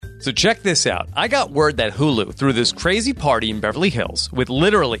So check this out. I got word that Hulu threw this crazy party in Beverly Hills with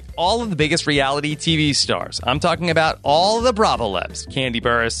literally all of the biggest reality TV stars. I'm talking about all the Bravo-lebs. Candy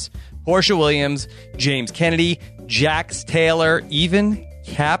Burris, Portia Williams, James Kennedy, Jax Taylor, even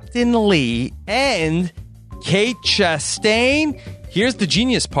Captain Lee, and Kate Chastain. Here's the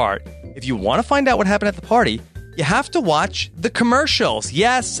genius part. If you want to find out what happened at the party, you have to watch the commercials.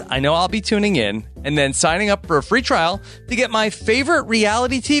 Yes, I know I'll be tuning in and then signing up for a free trial to get my favorite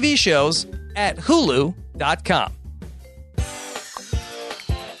reality TV shows at Hulu.com.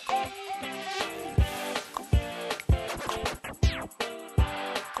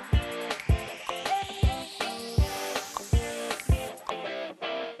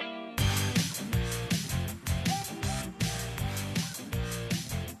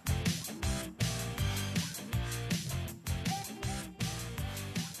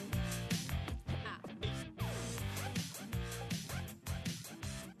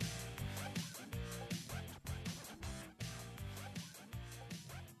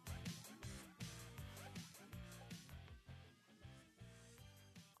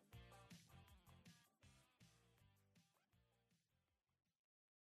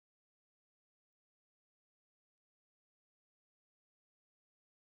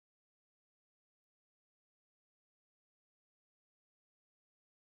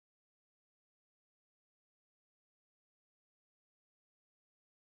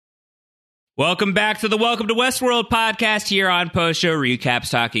 Welcome back to the Welcome to Westworld podcast here on Post Show Recaps,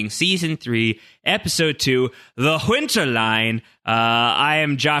 talking Season 3, Episode 2, The Winterline. I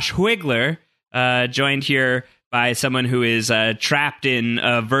am Josh Whigler, joined here by someone who is trapped in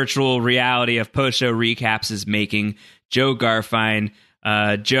a virtual reality of Post Show Recaps is making, Joe Garfine.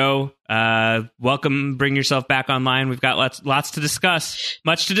 Joe, welcome. Bring yourself back online. We've got lots to discuss.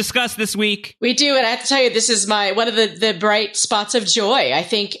 Much to discuss this week. We do, and I have to tell you, this is one of the bright spots of joy. I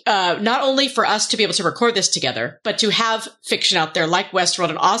think not only for us to be able to record this together, but to have fiction out there like Westworld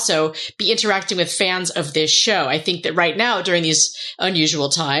and also be interacting with fans of this show. I think that right now, during these unusual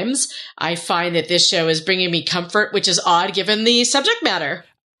times, I find that this show is bringing me comfort, which is odd given the subject matter.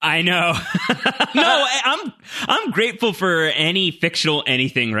 I know. No, I'm grateful for any fictional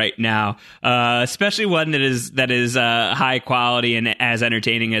anything right now, especially one that is high quality and as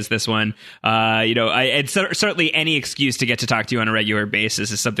entertaining as this one. Certainly any excuse to get to talk to you on a regular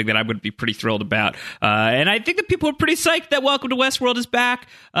basis is something that I would be pretty thrilled about. And I think that people are pretty psyched that Welcome to Westworld is back,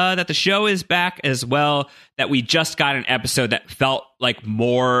 that the show is back as well, that we just got an episode that felt like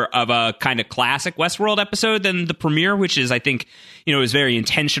more of a kind of classic Westworld episode than the premiere, which is, I think, is very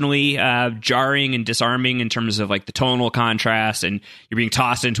intentionally jarring and disarming in terms of like the tonal contrast, and you're being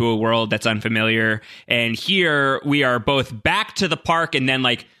tossed into a world that's unfamiliar. And here we are both back to the park, and then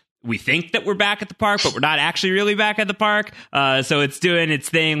like we think that we're back at the park, but we're not actually really back at the park. So it's doing its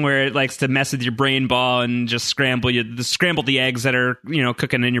thing where it likes to mess with your brain ball and just scramble the eggs that are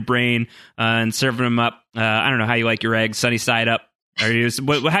cooking in your brain and serving them up. I don't know how you like your eggs, sunny side up. How do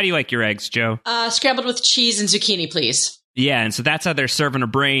you like your eggs, Joe? Scrambled with cheese and zucchini, please. Yeah, and so that's how they're serving our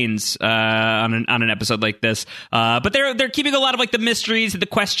brains on an episode like this. But they're keeping a lot of like the mysteries and the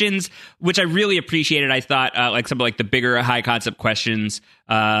questions, which I really appreciated. I thought like some of like the bigger high concept questions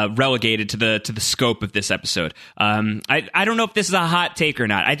relegated to the scope of this episode. I don't know if this is a hot take or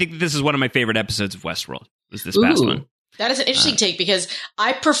not. I think that this is one of my favorite episodes of Westworld. Was this past one? That is an interesting take, because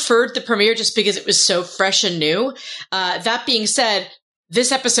I preferred the premiere just because it was so fresh and new. That being said,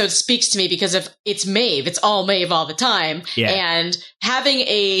 this episode speaks to me because of it's Maeve. It's all Maeve all the time. Yeah. And having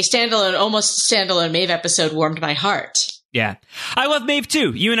a almost standalone Maeve episode warmed my heart. Yeah. I love Maeve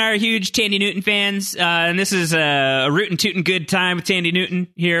too. You and I are huge Tandy Newton fans. And this is a rootin' tootin' good time with Tandy Newton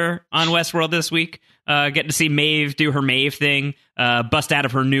here on Westworld this week. Getting to see Maeve do her Maeve thing, bust out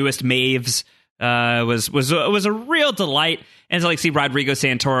of her newest Maeves. Was a real delight, and to like see Rodrigo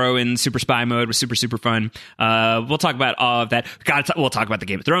Santoro in super spy mode was super fun. We'll talk about all of that. We'll talk about the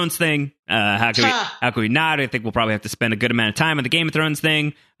Game of Thrones thing. How can we not? I think we'll probably have to spend a good amount of time on the Game of Thrones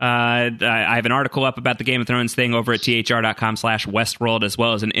thing. I have an article up about the Game of Thrones thing over at thr.com/Westworld, as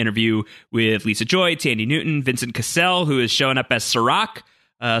well as an interview with Lisa Joy, Tandy Newton, Vincent Cassell, who is showing up as Serac.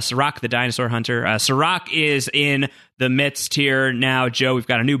 Serac, the dinosaur hunter. Serac is in the midst here now. Joe, we've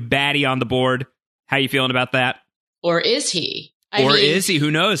got a new baddie on the board. How you feeling about that? Or is he? Is he?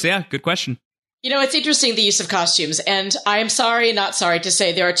 Who knows? Yeah, good question. It's interesting, the use of costumes. And I'm sorry, not sorry to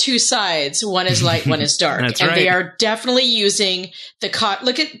say there are two sides. One is light, one is dark. That's and right. They are definitely using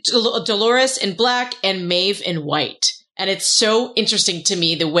look at Dolores in black and Maeve in white. And it's so interesting to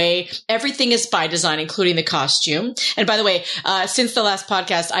me the way everything is by design, including the costume. And by the way, since the last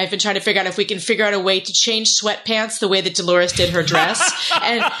podcast, I've been trying to figure out if we can figure out a way to change sweatpants the way that Dolores did her dress.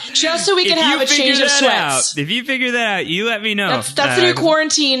 And just so we can have a change of sweats. If you figure that out, you let me know. That's the new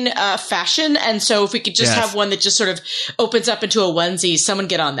quarantine fashion. And so if we could just have one that just sort of opens up into a onesie, someone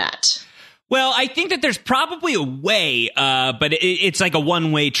get on that. Well, I think that there's probably a way, but it's like a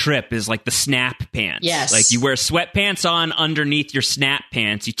one-way trip, is like the snap pants. Yes. Like you wear sweatpants on underneath your snap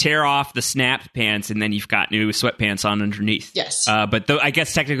pants, you tear off the snap pants, and then you've got new sweatpants on underneath. Yes. But I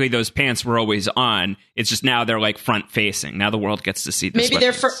guess technically those pants were always on. It's just now they're like front-facing. Now the world gets to see the Maybe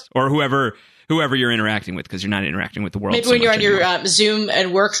they're or whoever you're interacting with, because you're not interacting with the world. Maybe when you're on your Zoom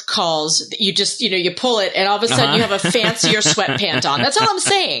and work calls, you just, you pull it and all of a sudden you have a fancier sweatpant on. That's all I'm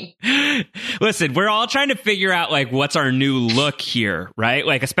saying. Listen, we're all trying to figure out like what's our new look here, right?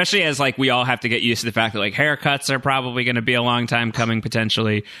 Like, especially as like we all have to get used to the fact that like haircuts are probably going to be a long time coming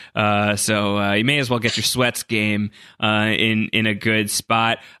potentially. So you may as well get your sweats game in a good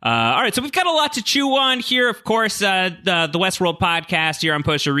spot. All right, so we've got a lot to chew on here. Of course, the Westworld podcast here on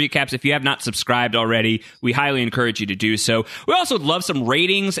Post Show Recaps. If you have not subscribed already, we highly encourage you to do so. We also would love some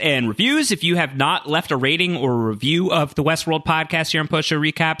ratings and reviews. If you have not left a rating or a review of the Westworld podcast here on Post Show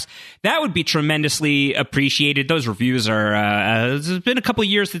Recaps, that would be tremendously appreciated. Those reviews are, it's been a couple of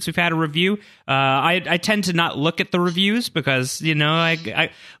years since we've had a review. I tend to not look at the reviews because,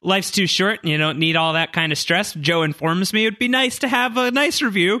 life's too short and you don't need all that kind of stress. Joe informs me it would be nice to have a nice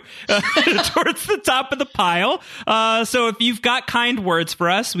review towards the top of the pile. So if you've got kind words for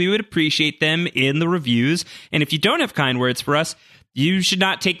us, we would appreciate them in the reviews. And if you don't have kind words for us, you should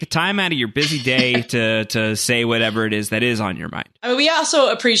not take the time out of your busy day to say whatever it is that is on your mind. I mean, we also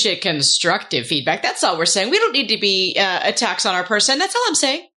appreciate constructive feedback. That's all we're saying. We don't need to be attacks on our person. That's all I'm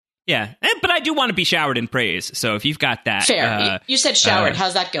saying. Yeah, but I do want to be showered in praise. So if you've got that. Fair. You said showered.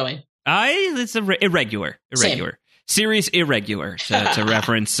 How's that going? It's irregular. Same. Series Irregular, to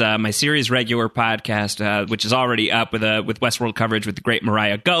reference my Series Regular podcast, which is already up with Westworld coverage with the great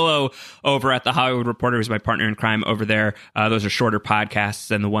Mariah Gullo over at The Hollywood Reporter, who's my partner in crime over there. Those are shorter podcasts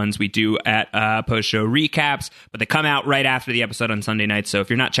than the ones we do at Post Show Recaps, but they come out right after the episode on Sunday night. So if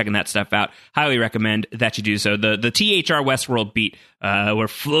you're not checking that stuff out, highly recommend that you do so. The THR Westworld beat, we're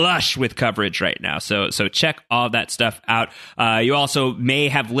flush with coverage right now. So check all that stuff out. You also may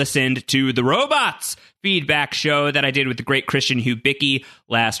have listened to The Robots feedback show that I did with the great Christian Hubicki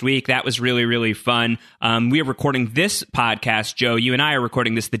last week. That was really, really fun. We are recording this podcast, Joe. You and I are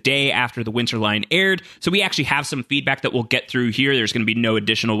recording this the day after the Winterline aired. So we actually have some feedback that we'll get through here. There's going to be no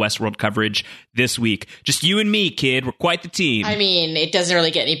additional Westworld coverage this week. Just you and me, kid. We're quite the team. I mean, it doesn't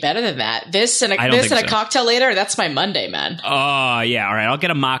really get any better than that. This and a cocktail later, that's my Monday, man. Oh, yeah. All right. I'll get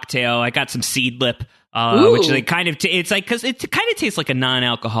a mocktail. I got some Seedlip. Which like kind of it's like, because it kind of tastes like a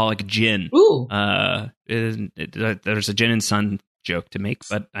non-alcoholic gin. Ooh. There's a gin and sun joke to make,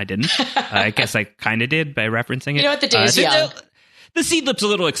 but I didn't. I guess I kind of did by referencing it. You know what, the day is young. The Seedlip's a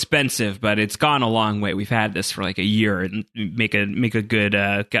little expensive, but it's gone a long way. We've had this for like a year and make a good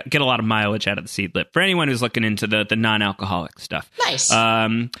get a lot of mileage out of the Seedlip for anyone who's looking into the non-alcoholic stuff. Nice.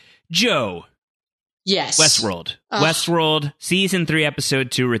 Joe. Yes. Westworld. Westworld season 3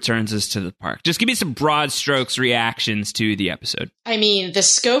 episode 2 returns us to the park. Just give me some broad strokes reactions to the episode. I mean, the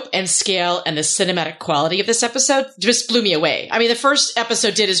scope and scale and the cinematic quality of this episode just blew me away. I mean, the first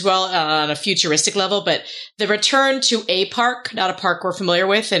episode did as well on a futuristic level, but the return to a park, not a park we're familiar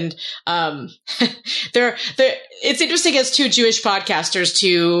with, and it's interesting as two Jewish podcasters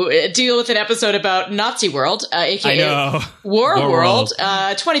to deal with an episode about Nazi World, aka War World.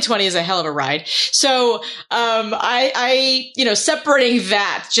 2020 is a hell of a ride. So, I separating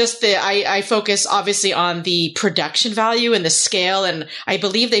that, just I focus obviously on the production value and the scale. And I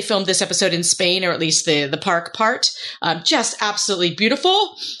believe they filmed this episode in Spain, or at least the park part. Just absolutely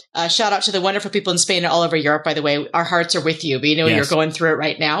beautiful. Shout out to the wonderful people in Spain and all over Europe, by the way. Our hearts are with you. We know you're going through it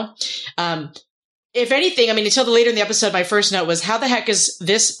right now. If anything, I mean, until later in the episode, my first note was, how the heck is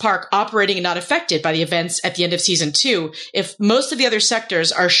this park operating and not affected by the events at the end of season 2 if most of the other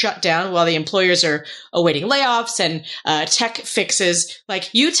sectors are shut down while the employers are awaiting layoffs and tech fixes?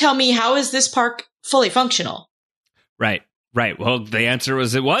 Like, you tell me, how is this park fully functional? Right. Well, the answer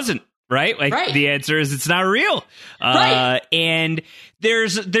was it wasn't. Right? Like, the answer is it's not real. And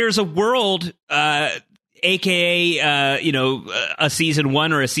there's a world AKA, a season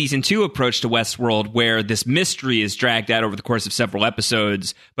 1 or a season 2 approach to Westworld where this mystery is dragged out over the course of several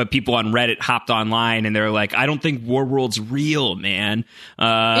episodes, but people on Reddit hopped online and they're like, I don't think Warworld's real, man.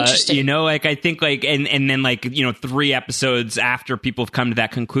 Interesting. I think and then 3 episodes after people have come to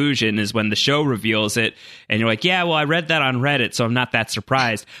that conclusion is when the show reveals it. And you're like, yeah, well, I read that on Reddit, so I'm not that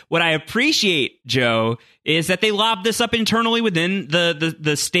surprised. What I appreciate, Joe, is that they lobbed this up internally within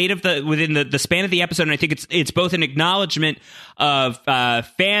the state of within the span of the episode, and I think it's both an acknowledgement of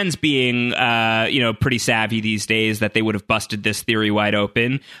fans being pretty savvy these days that they would have busted this theory wide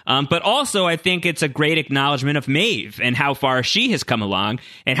open, but also I think it's a great acknowledgement of Maeve and how far she has come along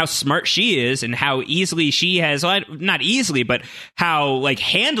and how smart she is and how easily she has, well, not easily, but how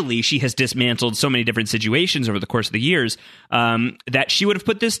handily she has dismantled so many different situations over the course of the years, that she would have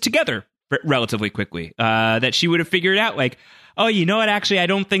put this together relatively quickly, that she would have figured out oh, you know what, actually I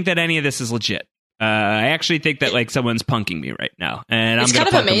don't think that any of this is legit. I actually think that someone's punking me right now, and it's kind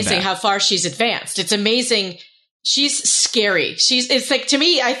of amazing how far she's advanced. It's amazing. She's scary. To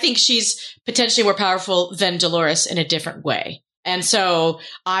me, I think she's potentially more powerful than Dolores in a different way. And so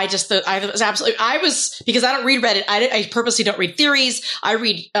because I don't read Reddit. I purposely don't read theories. I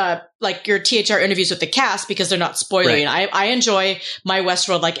read, your THR interviews with the cast because they're not spoilery. Right. And I enjoy my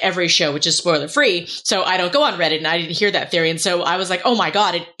Westworld like every show, which is spoiler free. So I don't go on Reddit, and I didn't hear that theory. And so I was like, oh my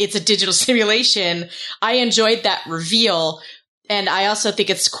God, it's a digital simulation. I enjoyed that reveal. And I also think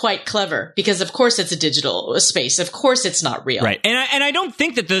it's quite clever because, of course, it's a digital space. Of course, it's not real, right? And I don't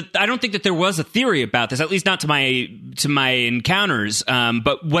think that there was a theory about this, at least not to my encounters.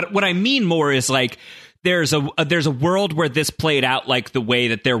 But what I mean more is there's a world where this played out like the way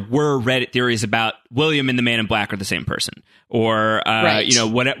that there were Reddit theories about William and the Man in Black are the same person, or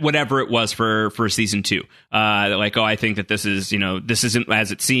whatever it was for season 2. I think that this is this isn't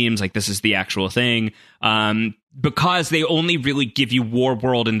as it seems, this is the actual thing. Because they only really give you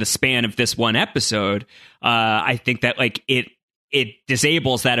Warworld in the span of this one episode, I think that it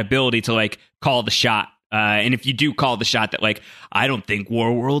disables that ability to call the shot. And if you do call the shot that I don't think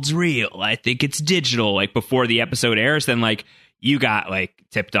Warworld's real, I think it's digital, before the episode airs, then you got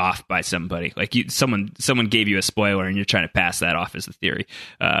tipped off by somebody. Someone gave you a spoiler and you're trying to pass that off as a theory,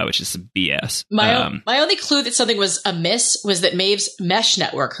 which is some BS. My only clue that something was amiss was that Maeve's mesh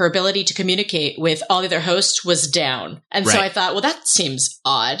network, her ability to communicate with all the other hosts, was down. And so I thought, well, that seems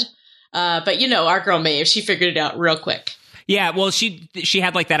odd. But our girl Maeve, she figured it out real quick. Yeah, well, she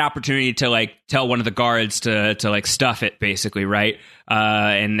had that opportunity to tell one of the guards to stuff it, basically, right?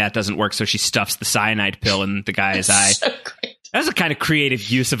 And that doesn't work, so she stuffs the cyanide pill in the guy's eye. So great. That's a kind of creative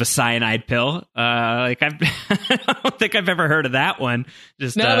use of a cyanide pill. I don't think I've ever heard of that one.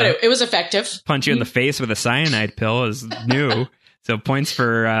 But it was effective. Punch you in the face with a cyanide pill is new. So points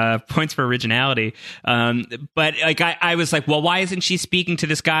for originality. But I was like, well, why isn't she speaking to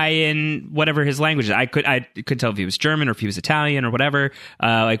this guy in whatever his language is? I couldn't tell if he was German or if he was Italian or whatever.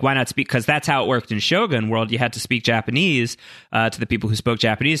 Why not speak? Because that's how it worked in Shogun World. You had to speak Japanese to the people who spoke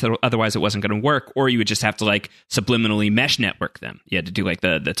Japanese. Otherwise, it wasn't going to work. Or you would just have to subliminally mesh network them. You had to do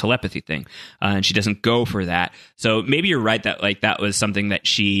the telepathy thing. And she doesn't go for that. So maybe you're right that that was something that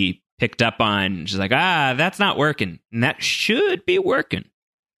she picked up on. She's like, that's not working, and that should be working.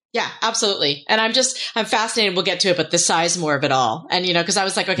 Yeah, absolutely. And I'm fascinated. We'll get to it, but the Sizemore of it all. And, because I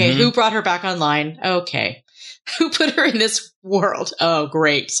was like, okay, who brought her back online? Okay. Who put her in this world? Oh,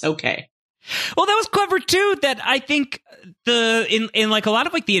 great. Okay. Well, that was clever too. That I think in a lot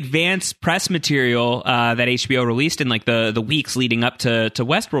of the advanced press material that HBO released in the weeks leading up to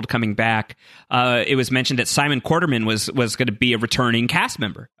Westworld coming back, it was mentioned that Simon Quarterman was going to be a returning cast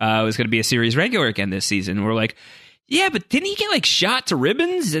member. Was going to be a series regular again this season. We're like, yeah, but didn't he get shot to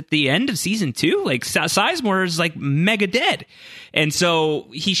ribbons at the end of season 2? Sizemore is mega dead, and so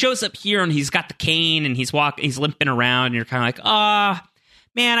he shows up here and he's got the cane and he's limping around, and you're kind of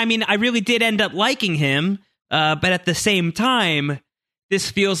man, I mean, I really did end up liking him, but at the same time, this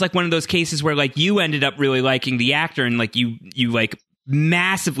feels like one of those cases where you ended up really liking the actor and you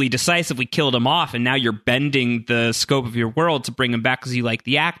massively, decisively killed him off, and now you're bending the scope of your world to bring him back because you like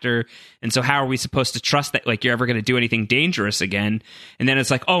the actor, and so how are we supposed to trust that you're ever going to do anything dangerous again? And then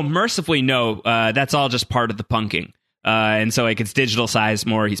it's oh, mercifully no, that's all just part of the punking. And so it's digital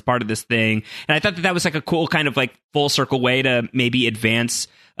Sizemore. He's part of this thing. And I thought that was a cool kind of full circle way to maybe advance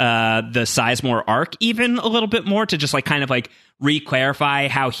the Sizemore arc even a little bit more, to just re-clarify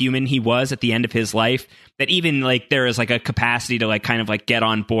how human he was at the end of his life. That even there is a capacity to get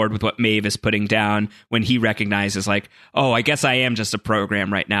on board with what Maeve is putting down when he recognizes oh, I guess I am just a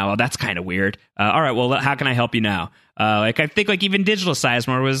program right now. Well, that's kind of weird. All right, well, how can I help you now? I think even digital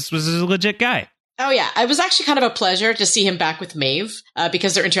Sizemore was a legit guy. Oh, yeah. It was actually kind of a pleasure to see him back with Maeve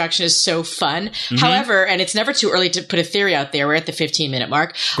because their interaction is so fun. Mm-hmm. However, and it's never too early to put a theory out there. We're at the 15-minute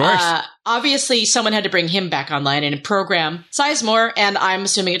mark. Of course. Obviously, someone had to bring him back online and program Sizemore, and I'm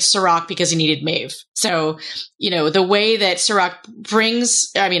assuming it's Serac because he needed Maeve. So, the way that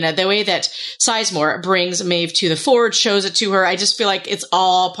the way that Sizemore brings Maeve to the Forge, shows it to her, I just feel like it's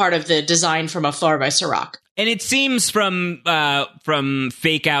all part of the design from afar by Serac. And it seems from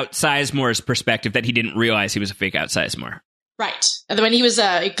fake out Sizemore's perspective that he didn't realize he was a fake out Sizemore. Right. And when he was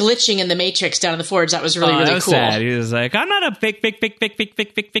glitching in the Matrix down in the Forge, that was really, really cool. Sad. He was like, I'm not a fake.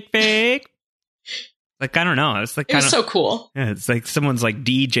 Like, I don't know. It's like it was so cool. Yeah, it's like someone's like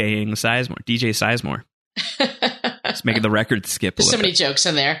DJing Sizemore, DJ Sizemore. Just making the record skip. There's so many jokes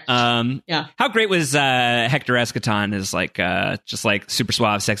in there. Yeah. How great was Hector Escaton as just like super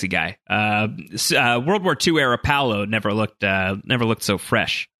suave, sexy guy. World War II era Paolo never looked so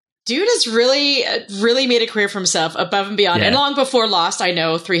fresh. Dude has really, really made a career for himself above and beyond. Yeah. And long before Lost, I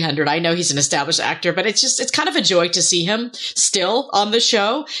know 300. I know he's an established actor, but it's kind of a joy to see him still on the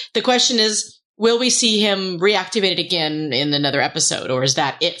show. The question is, will we see him reactivated again in another episode, or is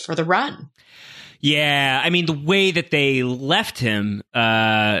that it for the run? Yeah, I mean, the way that they left him,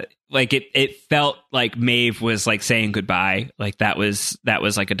 it felt like Maeve was like saying goodbye. Like that was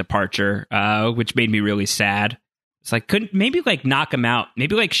like a departure, which made me really sad. It's like, couldn't maybe like knock him out,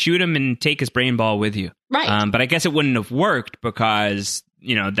 maybe like shoot him and take his brain ball with you. Right. But I guess it wouldn't have worked because,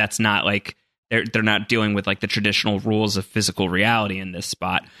 that's not like they're not dealing with like the traditional rules of physical reality in this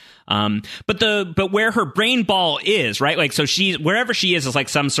spot. But where her brain ball is, right? Like, so wherever she is like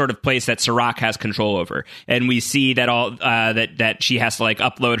some sort of place that Serac has control over. And we see that that she has to like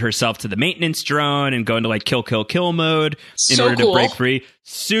upload herself to the maintenance drone and go into like kill mode in order to break free.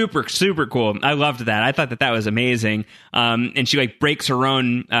 Super, super cool. I loved that. I thought that was amazing. And she like breaks her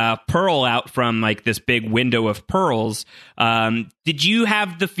own pearl out from like this big window of pearls. Did you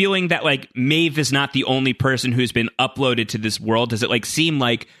have the feeling that like Maeve is not the only person who's been uploaded to this world? Does it like seem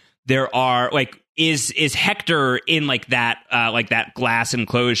like there are like is Hector in like that glass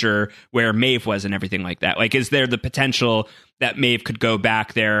enclosure where Maeve was and everything like that? Like, is there the potential that Maeve could go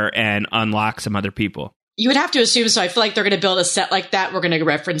back there and unlock some other people? You would have to assume so. I feel like they're going to build a set like that. We're going to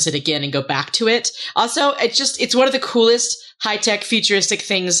reference it again and go back to it. Also, it's one of the coolest high-tech futuristic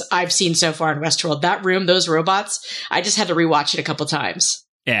things I've seen so far in Westworld. That room, those robots, I just had to rewatch it a couple times.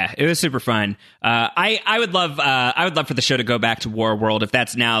 Yeah, it was super fun. I would love for the show to go back to War World if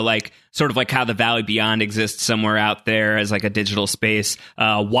that's now like sort of like how the Valley Beyond exists somewhere out there as like a digital space.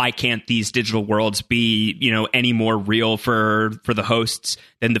 Why can't these digital worlds be, any more real for the hosts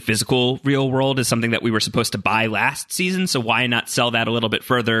than the physical real world is something that we were supposed to buy last season? So why not sell that a little bit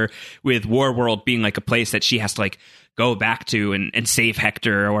further with War World being like a place that she has to like go back to and save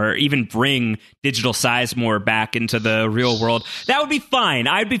Hector, or even bring digital Sizemore back into the real world? That would be fine.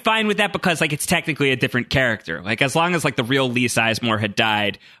 I'd be fine with that because like it's technically a different character. Like as long as like the real Lee Sizemore had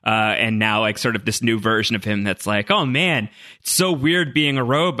died, and now like sort of this new version of him that's like, oh man, it's so weird being a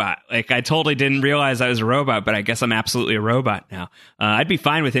robot. Like I totally didn't realize I was a robot, but I guess I'm absolutely a robot now. I'd be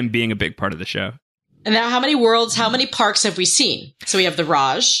fine with him being a big part of the show. And now how many parks have we seen? So we have the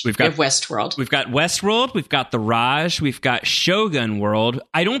Raj, we have Westworld. We've got Westworld, we've got the Raj, we've got Shogun World.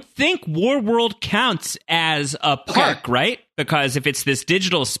 I don't think War World counts as a park, right? Because if it's this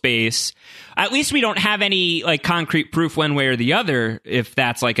digital space, at least we don't have any like concrete proof one way or the other if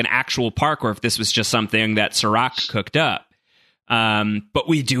that's like an actual park or if this was just something that Serac cooked up. But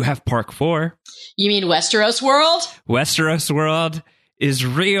we do have Park 4. You mean Westeros World? Westeros World is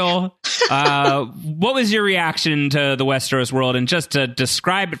real. What was your reaction to the Westeros World? And just to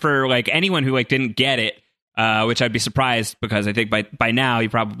describe it for like anyone who like didn't get it, which I'd be surprised because I think by now you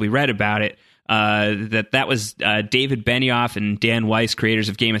probably read about it, that was David Benioff and Dan Weiss, creators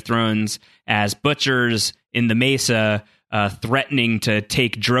of Game of Thrones, as butchers in the Mesa, threatening to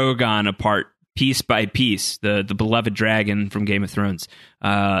take Drogon apart piece by piece, the beloved dragon from Game of Thrones.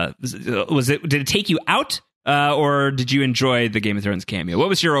 Did it take you out? Or did you enjoy the Game of Thrones cameo? What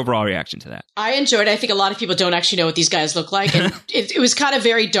was your overall reaction to that? I enjoyed it. I think a lot of people don't actually know what these guys look like. And it was kind of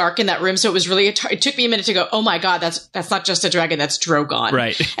very dark in that room. So it was really, it took me a minute to go, oh my God, that's not just a dragon, that's Drogon.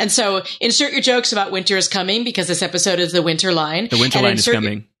 Right. And so insert your jokes about winter is coming because this episode is the winter line. The winter line is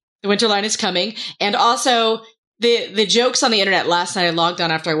coming. The winter line is coming. And also the jokes on the internet last night I logged on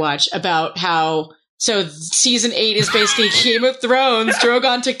after I watched about how, so season 8 is basically Game of Thrones.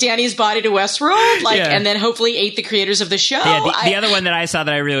 Drogon took Dany's body to Westworld, and then hopefully ate the creators of the show. Yeah, the other one that I saw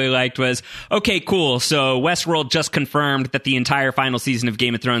that I really liked was, okay, cool. So Westworld just confirmed that the entire final season of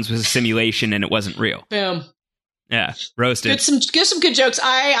Game of Thrones was a simulation and it wasn't real. Boom. Yeah, roasted. Give some good jokes.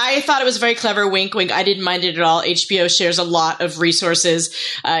 I thought it was very clever. Wink, wink. I didn't mind it at all. HBO shares a lot of resources.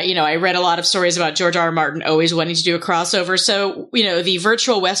 I read a lot of stories about George R. R. Martin always wanting to do a crossover. So, the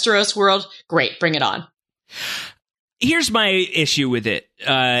virtual Westeros world, great. Bring it on. Here's my issue with it.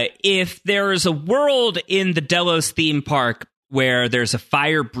 If there is a world in the Delos theme park where there's a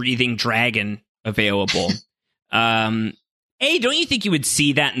fire-breathing dragon available, A, don't you think you would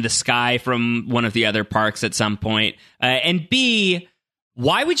see that in the sky from one of the other parks at some point? And B,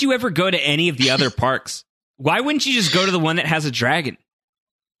 why would you ever go to any of the other parks? Why wouldn't you just go to the one that has a dragon?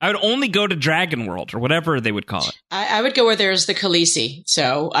 I would only go to Dragon World or whatever they would call it. I would go where there's the Khaleesi,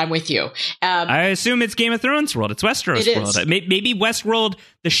 so I'm with you. I assume it's Game of Thrones world. It's Westeros world. Maybe Westworld,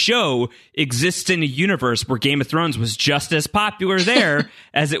 the show, exists in a universe where Game of Thrones was just as popular there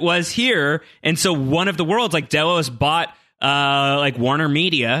as it was here. And so one of the worlds, like Delos bought like Warner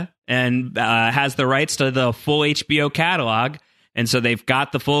Media and has the rights to the full HBO catalog. And so they've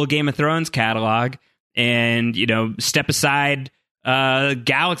got the full Game of Thrones catalog and, step aside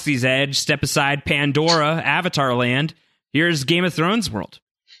Galaxy's Edge, step aside Pandora, Avatar Land. Here's Game of Thrones world.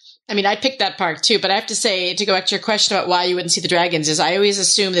 I mean, I picked that park too, but I have to say, to go back to your question about why you wouldn't see the dragons, is I always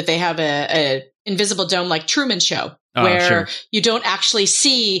assume that they have a invisible dome like Truman Show, where you don't actually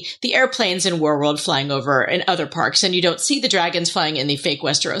see the airplanes in Warworld flying over in other parks, and you don't see the dragons flying in the fake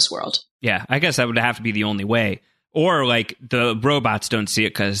Westeros world. Yeah, I guess that would have to be the only way. Or like the robots don't see it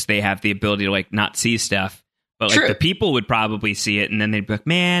because they have the ability to like not see stuff. But like the people would probably see it, and then they'd be like,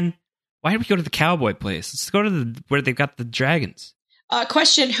 "Man, why did we go to the cowboy place? Let's go to where they've got the dragons."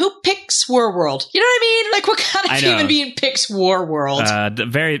 Question: who picks Warworld? You know what I mean? Like, what kind of human being picks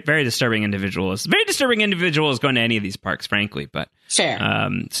Warworld? Very, very disturbing individuals. Very disturbing individuals going to any of these parks, frankly. But fair.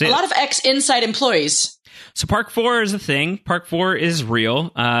 A lot of ex-Inside employees. So Park 4 is a thing. Park 4 is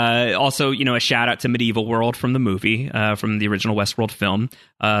real. Also, a shout out to Medieval World from the movie, from the original Westworld film.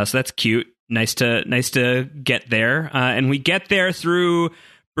 So that's cute. Nice to get there. And we get there through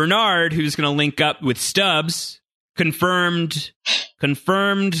Bernard, who's going to link up with Stubbs. Confirmed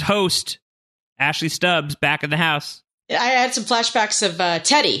host Ashley Stubbs back in the house. I had some flashbacks of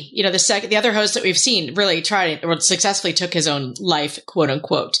Teddy, the other host that we've seen really tried or successfully took his own life, quote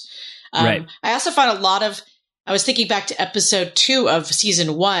unquote. Right. I also found I was thinking back to episode 2 of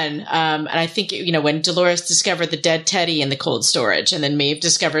season 1. And I think, when Dolores discovered the dead Teddy in the cold storage, and then Maeve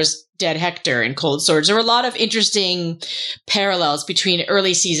discovers dead Hector in cold storage. There were a lot of interesting parallels between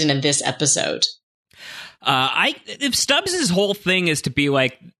early season and this episode. If Stubbs' whole thing is to be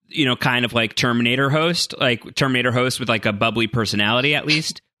like, kind of like Terminator host with like a bubbly personality, at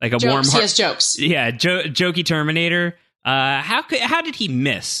least like a jokes, warm heart. He has jokes. Yeah. Jokey Terminator. How did he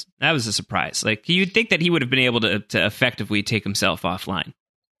miss? That was a surprise. Like, you'd think that he would have been able to effectively take himself offline.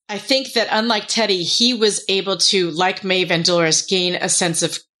 I think that unlike Teddy, he was able to, like Maeve and Dolores, gain a sense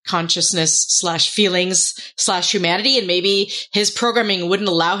of consciousness / feelings / humanity. And maybe his programming wouldn't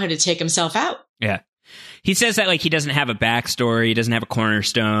allow him to take himself out. Yeah. He says that like he doesn't have a backstory, he doesn't have a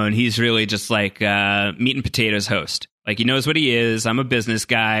cornerstone. He's really just like meat and potatoes host. Like, he knows what he is. I'm a business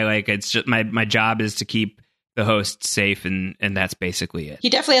guy. Like, it's just my job is to keep the host safe, and that's basically it. He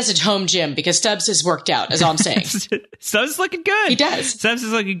definitely has a home gym because Stubbs is worked out, is all I'm saying. Stubbs is looking good. He does. Stubbs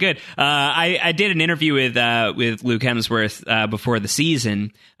is looking good. I did an interview with Luke Hemsworth before the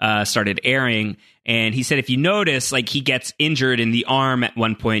season started airing, and he said if you notice, like, he gets injured in the arm at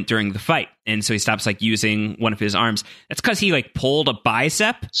one point during the fight, and so he stops like using one of his arms. That's because he like pulled a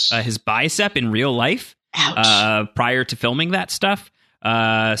bicep, his bicep in real life, prior to filming that stuff.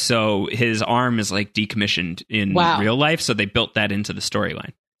 So his arm is like decommissioned in real life. So they built that into the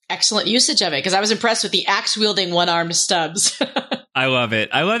storyline. Excellent usage of it, because I was impressed with the axe wielding one-armed Stubbs. I love it.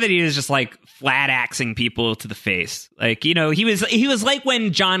 I love that he was just like flat axing people to the face. Like, he was like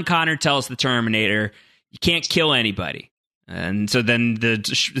when John Connor tells the Terminator, you can't kill anybody. And so then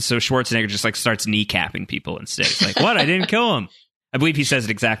so Schwarzenegger just like starts kneecapping people instead. It's like, what? I didn't kill him. I believe he says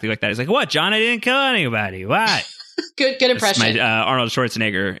it exactly like that. He's like, what, John? I didn't kill anybody. What? Good impression. That's my Arnold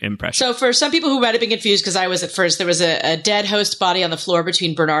Schwarzenegger impression. So for some people who might have been confused, because I was at first, there was a dead host body on the floor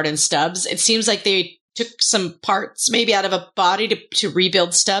between Bernard and Stubbs. It seems like they took some parts maybe out of a body to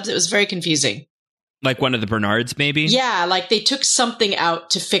rebuild Stubbs. It was very confusing. Like one of the Bernards, maybe? Yeah, like they took something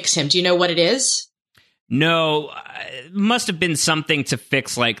out to fix him. Do you know what it is? No, it must have been something to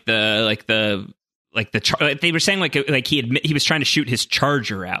fix they were saying like he was trying to shoot his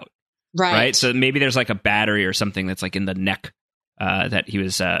charger out. Right. So maybe there's like a battery or something that's like in the neck that he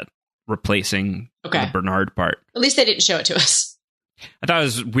was replacing the Bernard part. At least they didn't show it to us. I thought it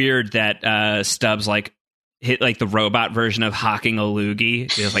was weird that Stubbs like hit like the robot version of hocking a loogie.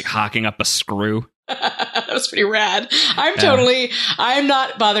 It was like hocking up a screw. That was pretty rad. I'm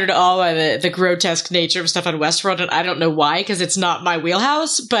not bothered at all by the grotesque nature of stuff on Westworld, and I don't know why, because it's not my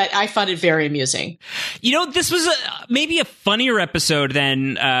wheelhouse, but I found it very amusing. You know, this was maybe a funnier episode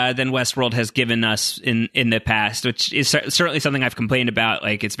than Westworld has given us in the past, which is certainly something I've complained about.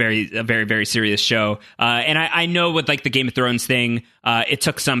 Like, it's a very, very serious show. And I know with like the Game of Thrones thing, it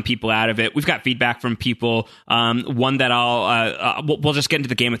took some people out of it. We've got feedback from people. One that we'll just get into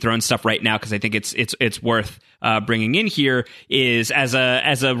the Game of Thrones stuff right now, because I think it's worth bringing in here is as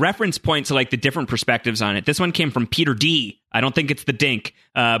a reference point to like the different perspectives on it. This one came from Peter D. I don't think it's the Dink,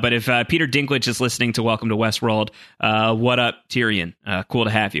 but if Peter Dinklage is listening to Welcome to Westworld, what up, Tyrion? Cool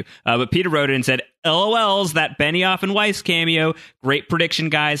to have you. But Peter wrote it and said, LOLs, that Benioff and Weiss cameo. Great prediction,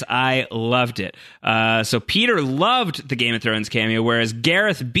 guys. I loved it. So Peter loved the Game of Thrones cameo, whereas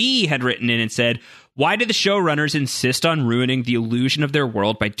Gareth B. had written in and said, why do the showrunners insist on ruining the illusion of their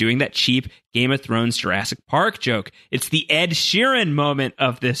world by doing that cheap Game of Thrones Jurassic Park joke? It's the Ed Sheeran moment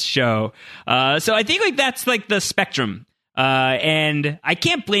of this show. So I think like that's like the spectrum. And I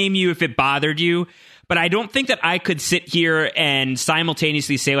can't blame you if it bothered you, but I don't think that I could sit here and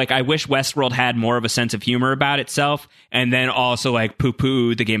simultaneously say, like, I wish Westworld had more of a sense of humor about itself, and then also like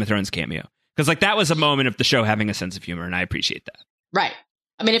poo-poo the Game of Thrones cameo. Because like that was a moment of the show having a sense of humor, and I appreciate that. Right.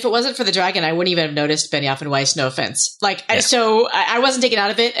 I mean, if it wasn't for the dragon, I wouldn't even have noticed Benioff and Weiss, no offense. Like, yeah. So I wasn't taken out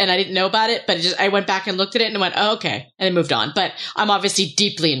of it, and I didn't know about it, but I went back and looked at it and went, oh, okay, and then moved on. But I'm obviously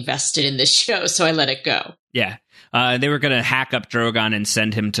deeply invested in this show, so I let it go. Yeah. They were going to hack up Drogon and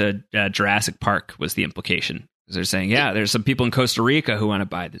send him to Jurassic Park, was the implication. They're saying, yeah, there's some people in Costa Rica who want to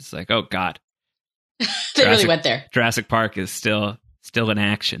buy this. Like, oh, God. They really went there. Jurassic Park is still in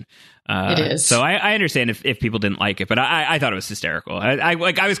action. It is. So I understand if people didn't like it, but I thought it was hysterical. I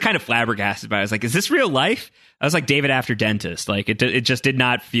was kind of flabbergasted by it. I was like, is this real life? I was like David After Dentist. Like it just did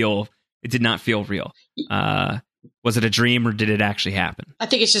not feel real. Was it a dream or did it actually happen? I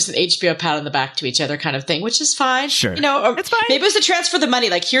think it's just an HBO pat on the back to each other kind of thing, which is fine. Sure. You know, it's fine. Maybe it was to transfer the money.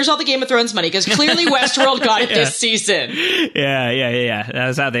 Like, here's all the Game of Thrones money, because clearly Westworld got it this season. Yeah.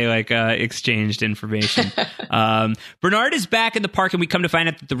 That's how they exchanged information. Bernard is back in the park, and we come to find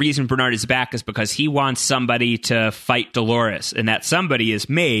out that the reason Bernard is back is because he wants somebody to fight Dolores, and that somebody is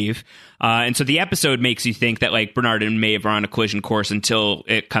Maeve. And so the episode makes you think that like Bernard and Maeve are on a collision course until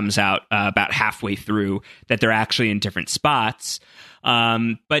it comes out about halfway through that they're actually in different spots.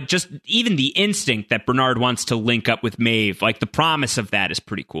 But just even the instinct that Bernard wants to link up with Maeve, like the promise of that is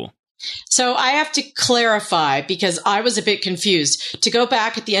pretty cool. So I have to clarify, because I was a bit confused. To go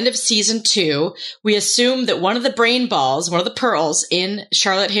back at the end of season 2, we assumed that one of the brain balls, one of the pearls in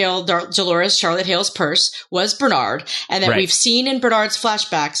Dolores Charlotte Hale's purse was Bernard, and that we've seen in Bernard's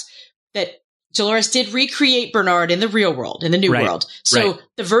flashbacks that Dolores did recreate Bernard in the real world, in the new world. So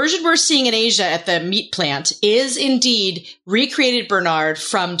the version we're seeing in Asia at the meat plant is indeed recreated Bernard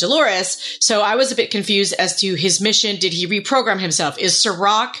from Dolores. So I was a bit confused as to his mission. Did he reprogram himself? Is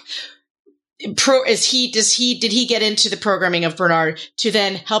Serac did he get into the programming of Bernard to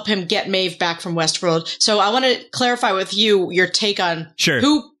then help him get Maeve back from Westworld? So I want to clarify with you your take on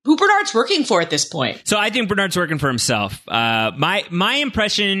who Bernard's working for at this point. So I think Bernard's working for himself. My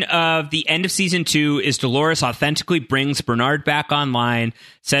impression of the end of season 2 is Dolores authentically brings Bernard back online,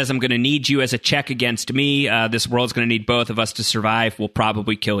 says, I'm going to need you as a check against me. This world's going to need both of us to survive. We'll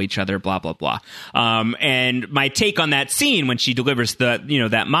probably kill each other, blah, blah, blah. And my take on that scene when she delivers that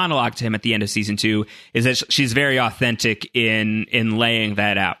monologue to him at the end of season 2 is that she's very authentic in laying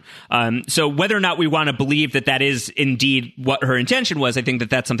that out. So whether or not we want to believe that is indeed what her intention was, I think that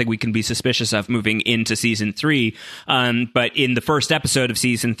that's something we can be suspicious of moving into season 3. But in the first episode of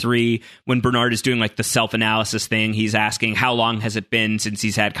season 3, when Bernard is doing like the self-analysis thing, he's asking how long has it been since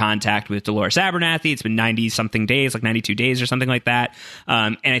he's had contact with Dolores Abernathy. It's been 90-something days, like 92 days or something like that.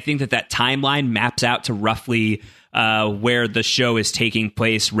 And I think that timeline maps out to roughly where the show is taking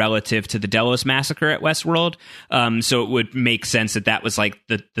place relative to the Delos massacre at Westworld. So it would make sense that was like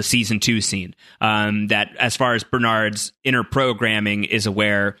the season 2 scene. That as far as Bernard's inner programming is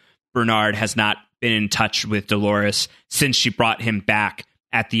aware, Bernard has not been in touch with Dolores since she brought him back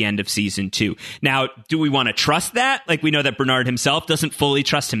at the end of season 2. Now, do we want to trust that? Like, we know that Bernard himself doesn't fully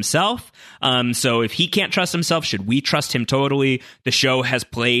trust himself. So if he can't trust himself, should we trust him totally? The show has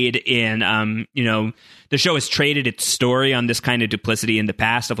played in, the show has traded its story on this kind of duplicity in the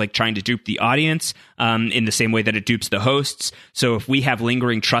past of like trying to dupe the audience in the same way that it dupes the hosts. So if we have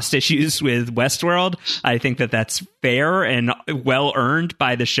lingering trust issues with Westworld, I think that that's fair and well earned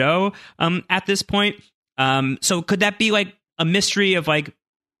by the show at this point. So could that be like a mystery of like,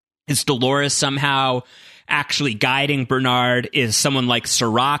 is Dolores somehow actually guiding Bernard? Is someone like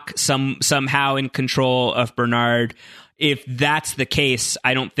Serac somehow in control of Bernard? If that's the case,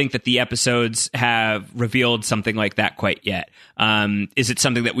 I don't think that the episodes have revealed something like that quite yet. Is it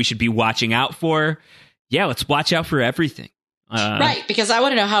something that we should be watching out for? Yeah, let's watch out for everything. Right, because I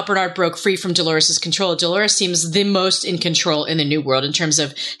want to know how Bernard broke free from Dolores' control. Dolores seems the most in control in the New World in terms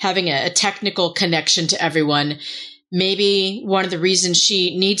of having a technical connection to everyone. Maybe one of the reasons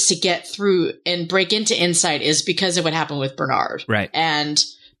she needs to get through and break into Insight is because of what happened with Bernard. Right. And,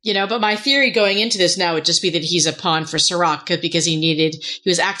 but my theory going into this now would just be that he's a pawn for Serac because he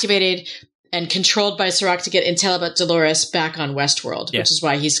was activated and controlled by Serac to get intel about Dolores back on Westworld, which is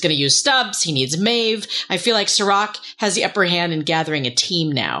why he's going to use Stubbs. He needs Maeve. I feel like Serac has the upper hand in gathering a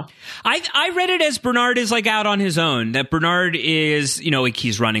team now. I read it as Bernard is like out on his own, that Bernard is, like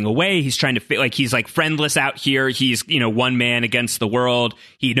he's running away. He's trying to he's like friendless out here. He's, one man against the world.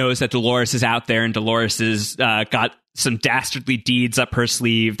 He knows that Dolores is out there and Dolores has got some dastardly deeds up her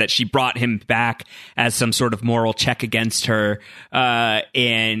sleeve, that she brought him back as some sort of moral check against her.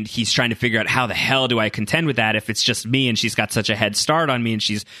 And he's trying to figure out, how the hell do I contend with that if it's just me and she's got such a head start on me and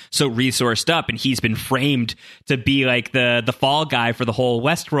she's so resourced up, and he's been framed to be like the fall guy for the whole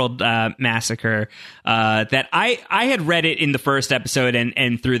Westworld massacre. That I had read it in the first episode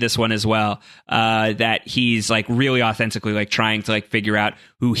and through this one as well, that he's like really authentically like trying to like figure out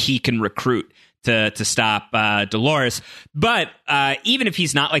who he can recruit to stop Dolores. But even if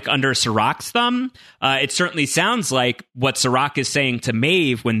he's not like under Serac's thumb, it certainly sounds like what Serac is saying to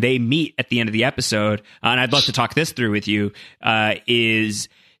Maeve when they meet at the end of the episode, and I'd love to talk this through with you, is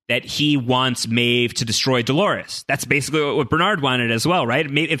that he wants Maeve to destroy Dolores. That's basically what Bernard wanted as well, right?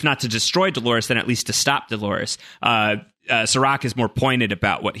 If not to destroy Dolores, then at least to stop Dolores. Serac is more pointed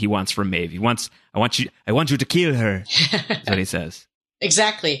about what he wants from Maeve. I want you to kill her. That's what he says.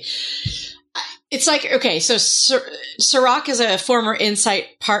 Exactly. It's like, okay, so Serac is a former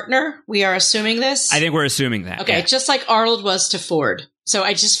Insight partner. We are assuming this? I think we're assuming that. Okay, yeah. Just like Arnold was to Ford. So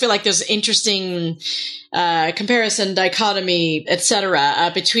I just feel like there's interesting comparison, dichotomy,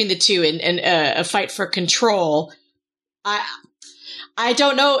 etc., between the two and a fight for control. I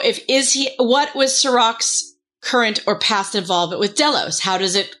don't know what was Serac's current or past involvement with Delos? How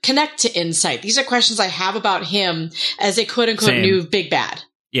does it connect to Insight? These are questions I have about him as a quote-unquote new big bad.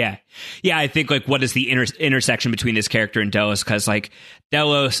 Yeah. Yeah, I think, like, what is the intersection between this character and Delos? Because, like,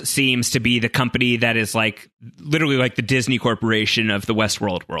 Delos seems to be the company that is, like, literally like the Disney Corporation of the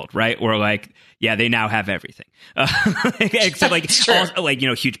Westworld world, right? Or, like, yeah, they now have everything. Except, like, also, like,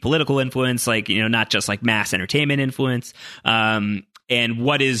 huge political influence, like, not just, like, mass entertainment influence. And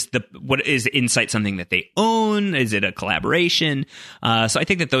what is Insight something that they own? Is it a collaboration? So I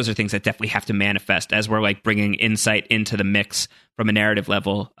think that those are things that definitely have to manifest as we're like bringing Insight into the mix from a narrative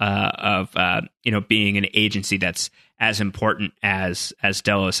level of being an agency that's as important as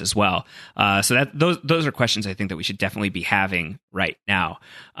Delos as well. So that those are questions I think that we should definitely be having right now.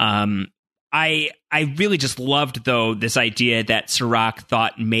 I really just loved, though, this idea that Serac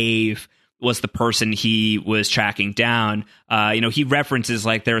thought Maeve was the person he was tracking down. He references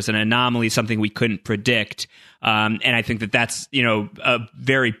like there was an anomaly, something we couldn't predict. And I think that that's, a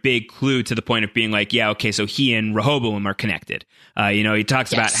very big clue to the point of being like, yeah, okay, so he and Rehoboam are connected. He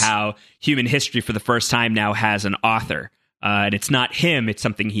talks about how human history for the first time now has an author. And it's not him, it's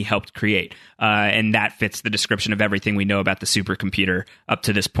something he helped create. And that fits the description of everything we know about the supercomputer up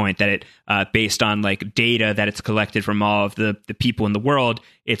to this point, that it, based on like data that it's collected from all of the people in the world,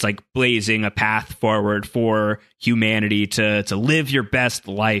 it's like blazing a path forward for humanity to live your best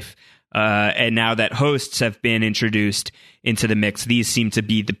life. And now that hosts have been introduced into the mix, these seem to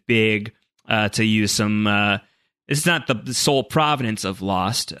be the big, to use some, it's not the sole provenance of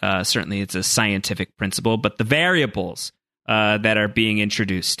Lost. Certainly it's a scientific principle, but the variables that are being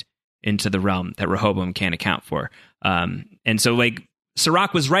introduced into the realm that Rehoboam can't account for. And so, like,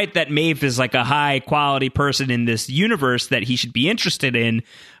 Serac was right that Maeve is like a high quality person in this universe that he should be interested in.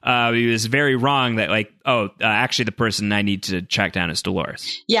 He was very wrong that, like, actually the person I need to track down is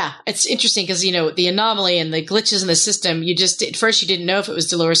Dolores. Yeah, it's interesting because, the anomaly and the glitches in the system, at first you didn't know if it was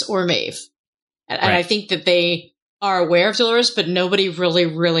Dolores or Maeve. And I think that they are aware of Dolores, but nobody really,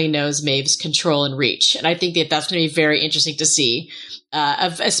 really knows Maeve's control and reach. And I think that that's going to be very interesting to see,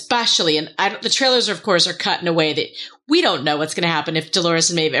 especially, and the trailers, of course, are cut in a way that we don't know what's going to happen if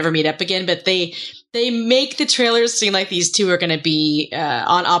Dolores and Maeve ever meet up again, but they make the trailers seem like these two are going to be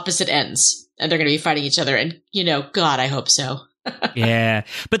on opposite ends, and they're going to be fighting each other. And, God, I hope so. Yeah,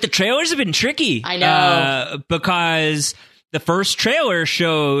 but the trailers have been tricky. I know. Because the first trailer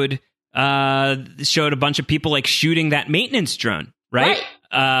showed a bunch of people like shooting that maintenance drone, right?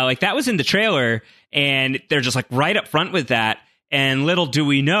 like that was in the trailer, and they're just like right up front with that. And little do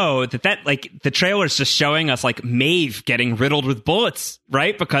we know that like the trailer is just showing us like Maeve getting riddled with bullets,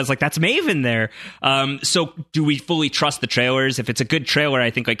 right? Because like that's Maeve in there. So do we fully trust the trailers? If it's a good trailer, I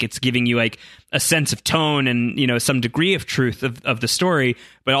think like it's giving you like a sense of tone and, you know, some degree of truth of the story,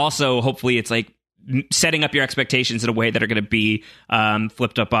 but also hopefully it's like setting up your expectations in a way that are going to be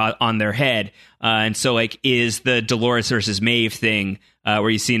flipped up on their head. And so like is the Dolores versus Maeve thing where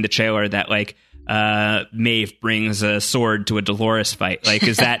you see in the trailer that like Maeve brings a sword to a Dolores fight. Like,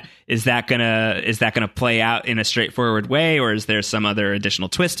 is that gonna play out in a straightforward way, or is there some other additional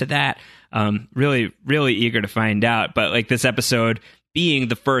twist to that? Really, really eager to find out. But like this episode being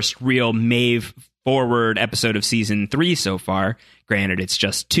the first real Maeve forward episode of season 3 so far. Granted, it's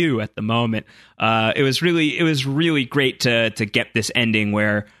just 2 at the moment. It was really great to get this ending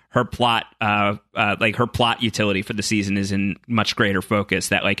where her plot, like her plot utility for the season is in much greater focus,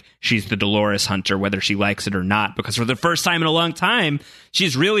 that like she's the Dolores hunter, whether she likes it or not, because for the first time in a long time,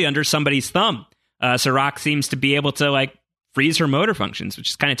 she's really under somebody's thumb. Serac seems to be able to like freeze her motor functions,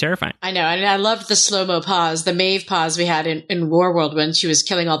 which is kind of terrifying. I know. And I loved the slow-mo pause, the Maeve pause we had in Warworld when she was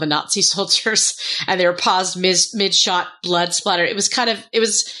killing all the Nazi soldiers and they were paused mid-shot blood splatter. It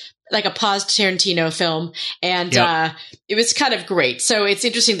was like a paused Tarantino film, and it was kind of great. So it's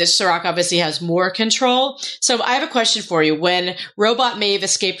interesting that Serac obviously has more control. So I have a question for you. When Robot Maeve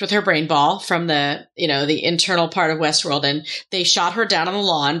escaped with her brain ball from the internal part of Westworld, and they shot her down on the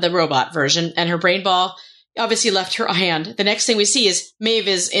lawn, the robot version, and her brain ball obviously left her hand. The next thing we see is Maeve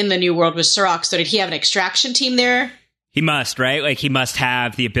is in the new world with Serac. So did he have an extraction team there? He must, right? Like he must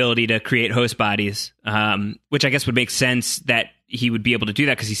have the ability to create host bodies, which I guess would make sense that he would be able to do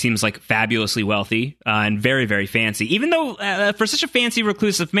that because he seems like fabulously wealthy and very, very fancy. Even though for such a fancy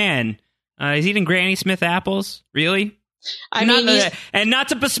reclusive man, he's eating Granny Smith apples. Really? And not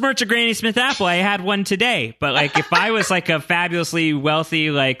to besmirch a Granny Smith apple, I had one today. But like, if I was like a fabulously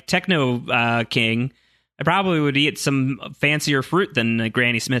wealthy like techno king, I probably would eat some fancier fruit than a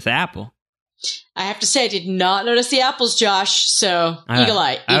Granny Smith apple. I have to say, I did not notice the apples, Josh. So eagle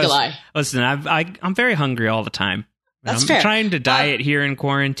eye. Listen, I'm very hungry all the time. That's fair. I'm trying to diet here in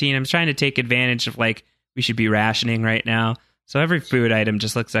quarantine. I'm trying to take advantage of like we should be rationing right now. So every food item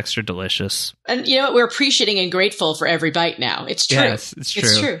just looks extra delicious. And you know what? We're appreciating and grateful for every bite now. It's true. Yes, it's true.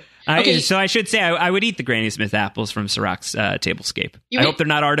 It's true. Okay. So I should say I would eat the Granny Smith apples from Serac's tablescape. I hope they're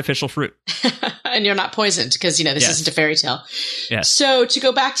not artificial fruit. And you're not poisoned because, this isn't a fairy tale. Yes. So to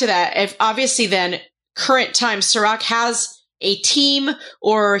go back to that, if obviously then current time, Serac has a team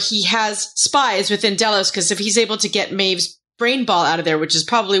or he has spies within Delos, because if he's able to get Maeve's brain ball out of there, which is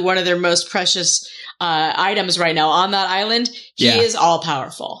probably one of their most precious items right now on that island, he is all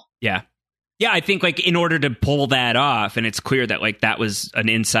powerful. Yeah. Yeah, I think like in order to pull that off, and it's clear that like that was an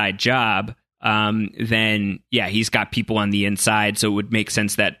inside job, then he's got people on the inside, so it would make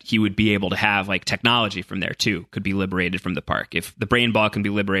sense that he would be able to have like technology from there too, could be liberated from the park. If the brain ball can be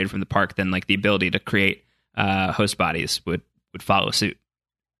liberated from the park, then like the ability to create host bodies would follow suit.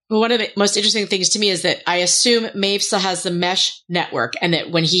 Well, one of the most interesting things to me is that I assume Maeve still has the mesh network, and that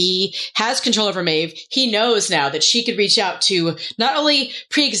when he has control over Maeve, he knows now that she could reach out to not only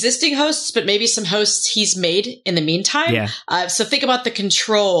pre-existing hosts, but maybe some hosts he's made in the meantime. Yeah. So think about the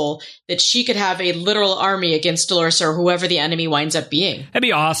control that she could have a literal army against Dolores or whoever the enemy winds up being. That'd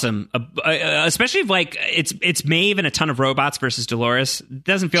be awesome. Especially if like it's Maeve and a ton of robots versus Dolores. It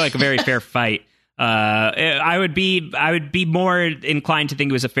doesn't feel like a very fair fight. I would be more inclined to think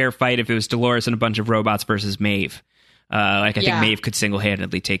it was a fair fight if it was Dolores and a bunch of robots versus Maeve. I think Maeve could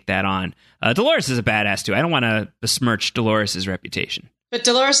single-handedly take that on. Dolores is a badass too. I don't want to besmirch Dolores' reputation. But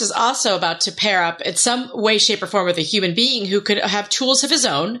Dolores is also about to pair up in some way, shape, or form with a human being who could have tools of his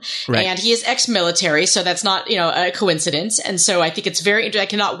own. Right. And he is ex-military, so that's not, a coincidence. And so I think it's very interesting. I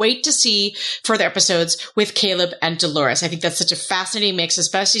cannot wait to see further episodes with Caleb and Dolores. I think that's such a fascinating mix,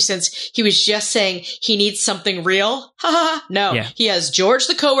 especially since he was just saying he needs something real. No, he has George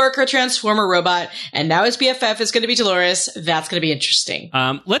the coworker, Transformer robot, and now his BFF is going to be Dolores. That's going to be interesting.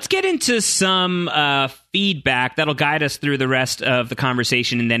 Let's get into some feedback that'll guide us through the rest of the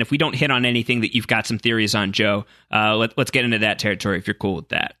conversation, and then if we don't hit on anything that you've got some theories on, Joe, let's get into that territory if you're cool with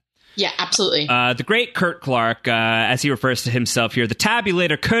that. Yeah, absolutely. The great Kurt Clark, as he refers to himself here, the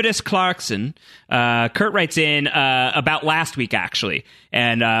tabulator Curtis Clarkson. Kurt writes in about last week, actually,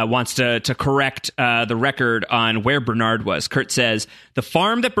 and wants to correct the record on where Bernard was. Kurt says, the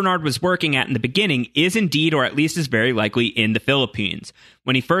farm that Bernard was working at in the beginning is indeed, or at least is very likely, in the Philippines.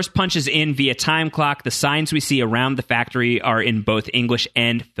 When he first punches in via time clock, the signs we see around the factory are in both English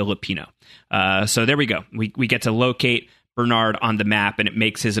and Filipino. So there we go. We get to locate Bernard on the map, and it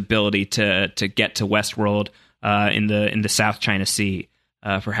makes his ability to get to Westworld in the South China Sea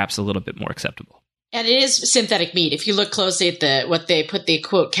perhaps a little bit more acceptable. And it is synthetic meat. If you look closely at what they put the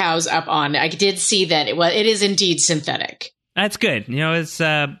quote cows up on, I did see that it is indeed synthetic. That's good. It's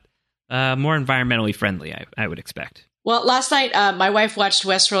more environmentally friendly, I would expect. Well, last night, my wife watched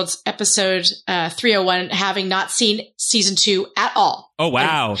Westworld's episode 301, having not seen season 2 at all. Oh,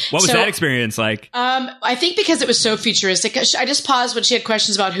 wow. What was that experience like? I think because it was so futuristic, I just paused when she had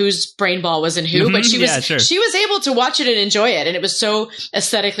questions about whose brain ball was in who, but she was able to watch it and enjoy it. And it was so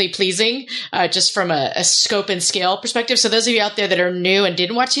aesthetically pleasing, just from a scope and scale perspective. So those of you out there that are new and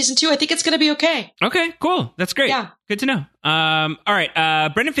didn't watch season 2, I think it's going to be okay. Okay, cool. That's great. Yeah. Good to know. All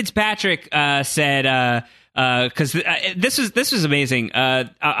right. Brendan Fitzpatrick said, because this was amazing.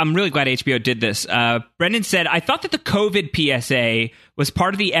 I'm really glad HBO did this. Brendan said, I thought that the COVID PSA was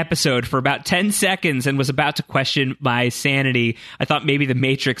part of the episode for about 10 seconds and was about to question my sanity. I thought maybe the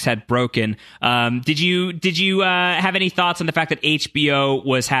Matrix had broken. Did you have any thoughts on the fact that HBO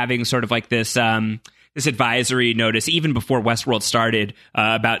was having sort of like this advisory notice even before Westworld started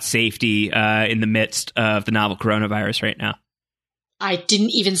about safety in the midst of the novel coronavirus right now? I didn't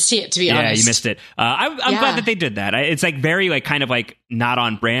even see it, to be honest. Yeah, you missed it. I'm glad that they did that. It's like very like kind of like not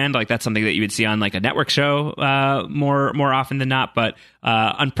on brand. Like that's something that you would see on like a network show more often than not. But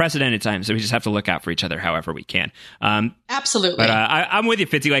unprecedented times, so we just have to look out for each other however we can. Absolutely. But I'm with you,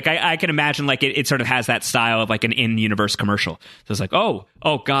 Fitzy. Like I can imagine like it sort of has that style of like an in-universe commercial. So it's like, oh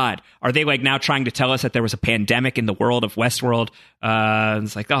God, are they like now trying to tell us that there was a pandemic in the world of Westworld?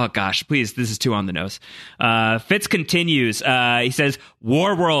 It's like, oh gosh, please, this is too on the nose. Fitz continues. He says,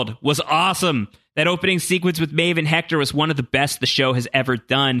 Warworld was awesome. That opening sequence with Maeve and Hector was one of the best the show has ever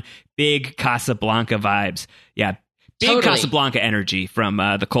done. Big Casablanca vibes. Yeah, big totally. Casablanca energy from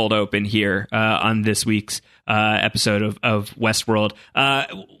the cold open here on this week's episode of Westworld.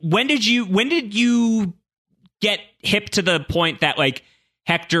 When did you get hip to the point that like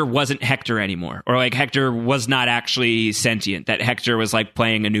Hector wasn't Hector anymore, or like Hector was not actually sentient, that Hector was like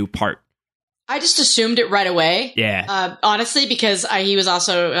playing a new part? I just assumed it right away. Yeah. Honestly, because he was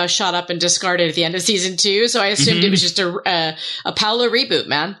also shot up and discarded at the end of season 2. So I assumed it was just a Paolo reboot,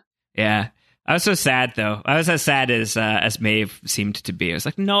 man. Yeah. I was so sad, though. I was as sad as Maeve seemed to be. I was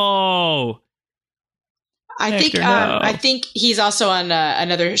like, no. I think he's also on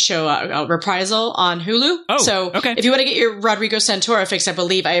another show, Reprisal on Hulu. Oh, so okay. If you want to get your Rodrigo Santoro fix, I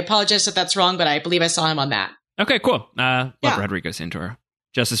apologize if that's wrong, but I believe I saw him on that. Okay, cool. Love Rodrigo Santoro.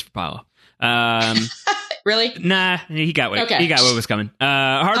 Justice for Paolo. Really? Nah, he got what was coming.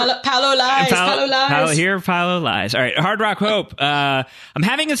 Paolo lies. Paolo lies. All right, Hard Rock Hope. I'm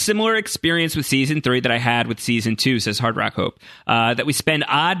having a similar experience with season 3 that I had with season 2, says Hard Rock Hope. That we spend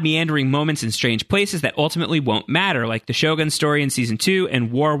odd, meandering moments in strange places that ultimately won't matter, like the Shogun story in season 2 and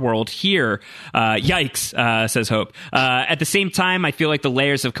Warworld here. Yikes, says Hope. At the same time, I feel like the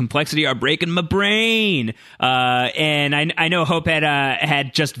layers of complexity are breaking my brain. And I know Hope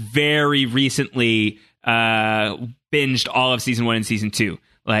had just very recently binged all of season 1 and season 2,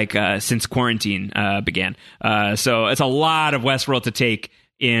 like since quarantine began. So it's a lot of Westworld to take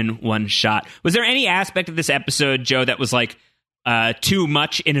in one shot. Was there any aspect of this episode, Joe, that was like too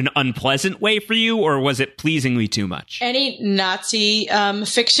much in an unpleasant way for you, or was it pleasingly too much? Any Nazi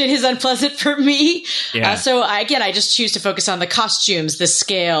fiction is unpleasant for me. Yeah. So I just choose to focus on the costumes, the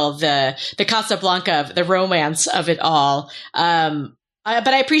scale, the Casablanca, the romance of it all.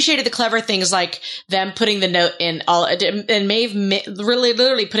 But I appreciated the clever things like them putting the note in and Maeve really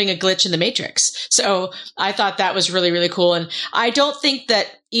literally putting a glitch in the Matrix. So I thought that was really, really cool. And I don't think that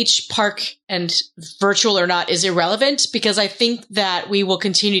each park and virtual or not is irrelevant, because I think that we will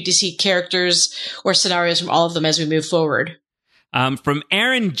continue to see characters or scenarios from all of them as we move forward. From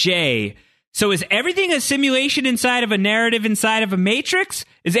Aaron J. So is everything a simulation inside of a narrative inside of a Matrix?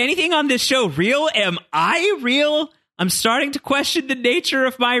 Is anything on this show real? Am I real? I'm starting to question the nature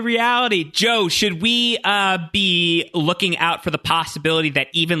of my reality. Joe, should we be looking out for the possibility that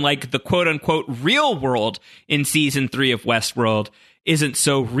even like the quote unquote real world in season 3 of Westworld isn't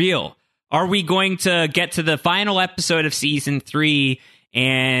so real? Are we going to get to the final episode of season 3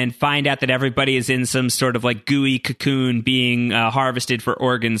 and find out that everybody is in some sort of like gooey cocoon being harvested for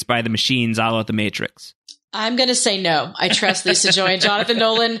organs by the machines a la the Matrix? I'm going to say no. I trust Lisa Joy and Jonathan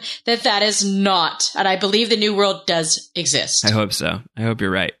Nolan that is not. And I believe the new world does exist. I hope so. I hope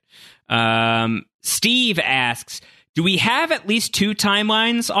you're right. Steve asks, do we have at least 2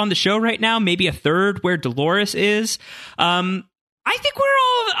 timelines on the show right now? Maybe a third where Dolores is? I think we're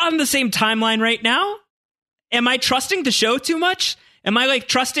all on the same timeline right now. Am I trusting the show too much? Am I like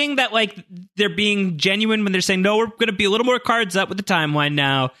trusting that like they're being genuine when they're saying, no, we're going to be a little more cards up with the timeline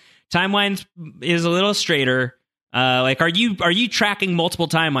now. Timeline is a little straighter. Like, are you tracking multiple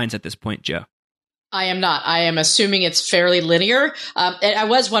timelines at this point, Joe? I am not. I am assuming it's fairly linear. And I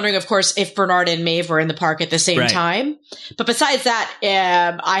was wondering, of course, if Bernard and Maeve were in the park at the same time. But besides that,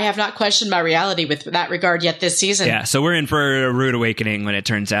 I have not questioned my reality with that regard yet this season. Yeah, so we're in for a rude awakening when it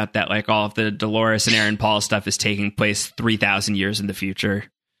turns out that like all of the Dolores and Aaron Paul stuff is taking place 3,000 years in the future.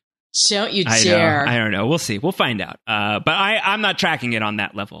 Don't you dare. I don't know. We'll see. We'll find out. But I'm not tracking it on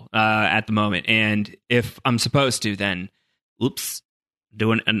that level at the moment. And if I'm supposed to, then oops.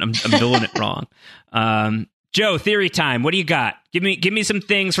 I'm doing it wrong. Joe, theory time. What do you got? Give me some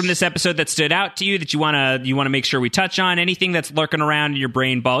things from this episode that stood out to you that you wanna make sure we touch on. Anything that's lurking around in your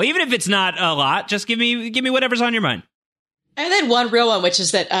brain ball, even if it's not a lot. Just give me whatever's on your mind. And then one real one, which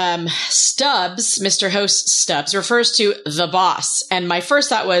is that Stubbs, Mr. Host Stubbs, refers to the boss. And my first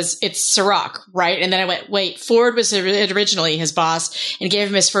thought was, it's Serac, right? And then I went, wait, Ford was originally his boss and gave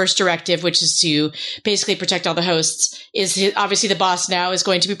him his first directive, which is to basically protect all the hosts. Obviously the boss now is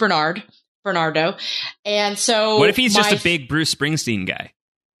going to be Bernardo. And so what if he's just a big Bruce Springsteen guy?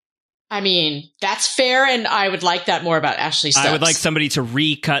 I mean, that's fair, and I would like that more about Ashley Stubbs. I would like somebody to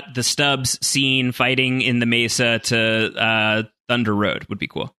recut the Stubbs scene fighting in the Mesa to Thunder Road. Would be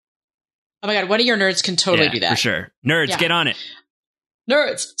cool. Oh my god, one of your nerds can totally do that. For sure. Nerds, get on it.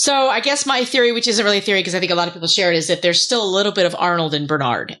 Nerds. So I guess my theory, which isn't really a theory because I think a lot of people share it, is that there's still a little bit of Arnold and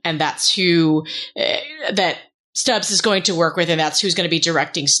Bernard, and that's who that Stubbs is going to work with, and that's who's going to be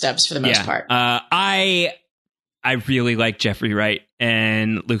directing Stubbs for the most part. I really like Jeffrey Wright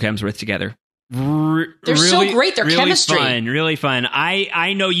and Luke Hemsworth together. They're really, so great. Their really chemistry. Really fun.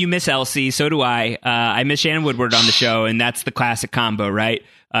 I know you miss Elsie. So do I. I miss Shannon Woodward on the show, and that's the classic combo, right?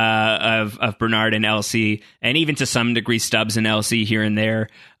 Of Bernard and Elsie, and even to some degree Stubbs and Elsie here and there.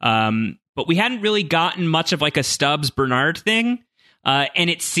 But we hadn't really gotten much of like a Stubbs Bernard thing, and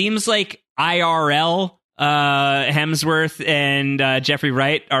it seems like IRL. Hemsworth and Jeffrey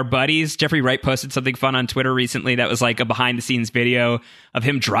Wright are buddies. Jeffrey Wright posted something fun on Twitter recently that was like a behind the scenes video of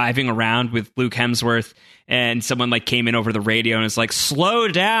him driving around with Luke Hemsworth, and someone like came in over the radio and was like, slow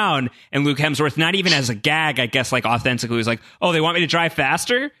down. And Luke Hemsworth, not even as a gag, I guess, like authentically was like, oh, they want me to drive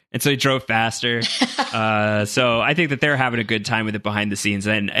faster? And so he drove faster. So I think that they're having a good time with it behind the scenes,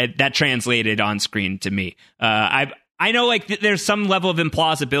 and that translated on screen to me. I know like there's some level of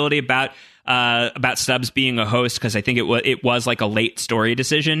implausibility about Stubbs being a host, because I think it was like a late story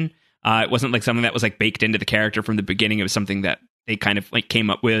decision. It wasn't like something that was like baked into the character from the beginning. It was something that they kind of like came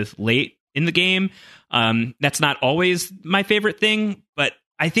up with late in the game. That's not always my favorite thing, but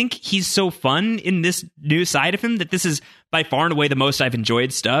I think he's so fun in this new side of him that this is by far and away the most I've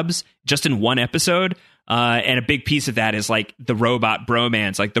enjoyed Stubbs just in one episode. And a big piece of that is like the robot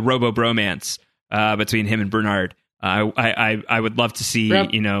bromance, like the robo bromance between him and Bernard. I would love to see,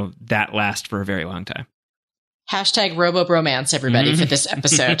 that last for a very long time. Hashtag robo-bromance, everybody, for this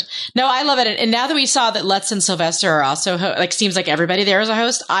episode. No, I love it. And now that we saw that Lutz and Sylvester are also, seems like everybody there is a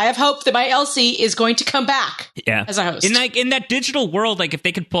host, I have hope that my Elsie is going to come back as a host. In that digital world, like if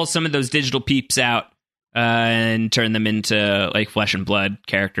they could pull some of those digital peeps out and turn them into like flesh and blood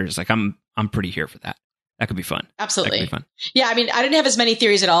characters, like I'm pretty here for that. That could be fun. Absolutely. That could be fun. Yeah, I mean, I didn't have as many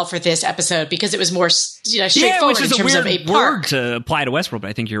theories at all for this episode because it was more straightforward which is in terms a weird of a park. word to apply to Westworld, but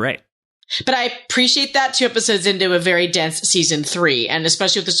I think you're right. But I appreciate that 2 episodes into a very dense season 3, and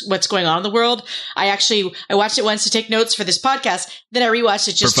especially with what's going on in the world. I watched it once to take notes for this podcast. Then I rewatched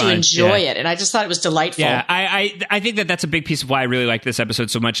it just to enjoy it, and I just thought it was delightful. Yeah, I think that's a big piece of why I really like this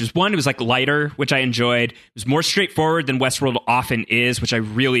episode so much. Is one, it was like lighter, which I enjoyed. It was more straightforward than Westworld often is, which I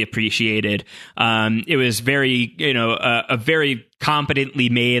really appreciated. It was very, a very competently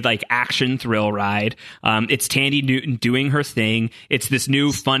made like action thrill ride. It's Tandy Newton doing her thing. It's this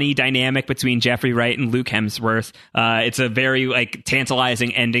new funny dynamic between Jeffrey Wright and Luke Hemsworth. It's a very like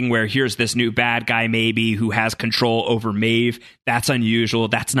tantalizing ending where here's this new bad guy maybe who has control over Maeve. That's unusual.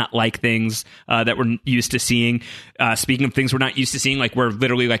 That's not like things that we're used to seeing. Speaking of things we're not used to seeing, like we're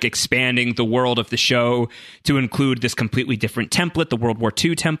literally like expanding the world of the show to include this completely different template. The World War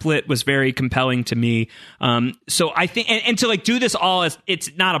II template was very compelling to me. So I think, and to like do this all as, it's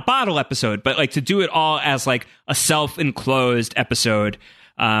not a bottle episode, but like to do it all as like a self-enclosed episode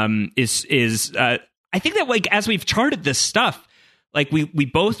is I think that like as we've charted this stuff, like we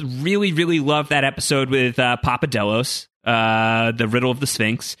both really, really love that episode with Papa Delos. The Riddle of the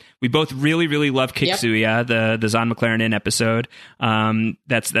Sphinx. We both really, really love Kiksuya, the Zahn McLaren episode.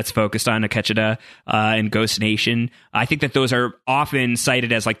 That's focused on Akecheta and Ghost Nation. I think that those are often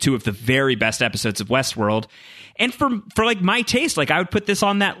cited as like two of the very best episodes of Westworld. And for like my taste, like I would put this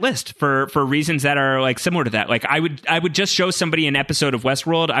on that list for reasons that are like similar to that. Like I would just show somebody an episode of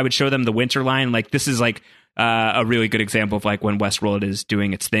Westworld. I would show them the Winter Line. Like this is like a really good example of like when Westworld is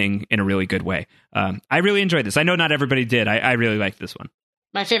doing its thing in a really good way. I really enjoyed this. I know not everybody did. I really liked this one.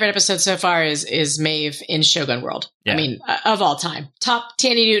 My favorite episode so far is Maeve in Shogun World. Yeah. I mean, of all time, top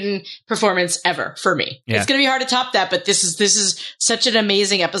Tandy Newton performance ever for me. Yeah. It's going to be hard to top that, but this is such an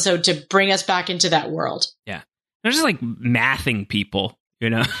amazing episode to bring us back into that world. Yeah, they're just like mathing people, you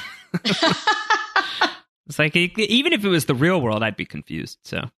know. It's like even if it was the real world, I'd be confused.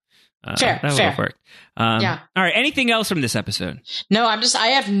 So. Fair. That would have worked. Yeah. All right. Anything else from this episode? No, I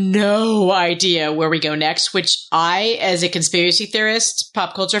have no idea where we go next, which I, as a conspiracy theorist,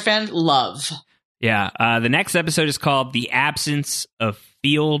 pop culture fan, love. Yeah. The next episode is called The Absence of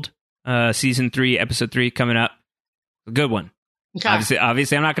Field, season 3, episode 3 coming up. A good one. Okay.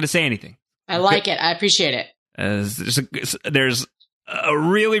 Obviously, I'm not going to say anything. I like it. I appreciate it. There's a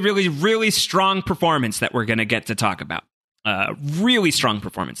really, really, really strong performance that we're going to get to talk about. Really strong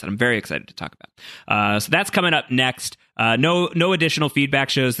performance that I'm very excited to talk about. So that's coming up next. No additional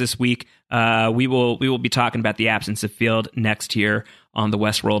feedback shows this week. We will be talking about The Absence of Field next year on the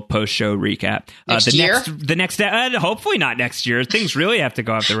Westworld post-show recap. The next hopefully not next year. Things really have to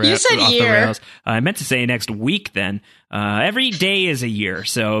go off the rails. You said year. The rails. I meant to say next week then. Every day is a year.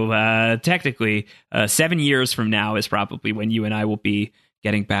 So technically 7 years from now is probably when you and I will be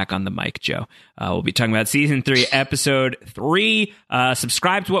getting back on the mic, Joe. We'll be talking about season 3, episode 3.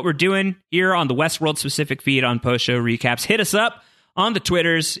 Subscribe to what we're doing here on the Westworld specific feed on post-show recaps. Hit us up on the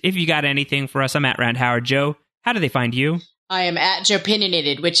Twitters if you got anything for us. I'm at Rand Howard. Joe, how do they find you? I am at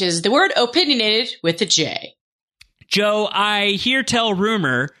Joepinionated, which is the word opinionated with a J. Joe, I tell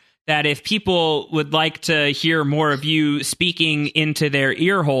rumor that if people would like to hear more of you speaking into their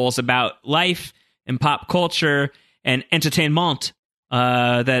ear holes about life and pop culture and entertainment,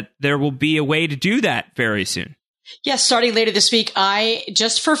 that there will be a way to do that very soon. Yes, starting later this week, I,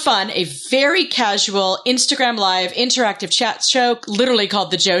 just for fun, a very casual Instagram Live interactive chat show, literally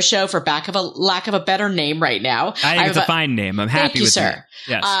called The Joe Show, for lack of a better name right now. I think it's a fine name. I'm happy with it. Thank you, sir.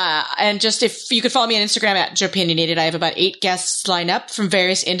 Yes. And just if you could follow me on Instagram at Joepinionated, I have about 8 guests lined up from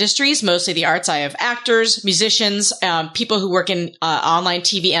various industries, mostly the arts. I have actors, musicians, people who work in online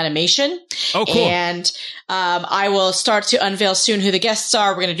TV animation. Oh, cool. And I will start to unveil soon who the guests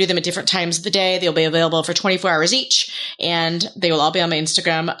are. We're going to do them at different times of the day. They'll be available for 24 hours each, and they will all be on my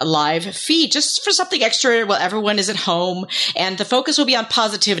Instagram live feed just for something extra while everyone is at home. And the focus will be on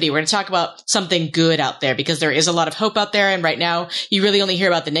positivity. We're going to talk about something good out there because there is a lot of hope out there. And right now you really only hear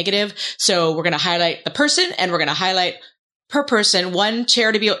about the negative. So we're going to highlight the person, and we're going to highlight per person one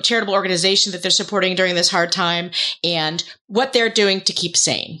charitable organization that they're supporting during this hard time and what they're doing to keep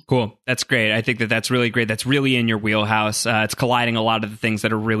sane. Cool. That's great. I think that's really great. That's really in your wheelhouse. It's colliding a lot of the things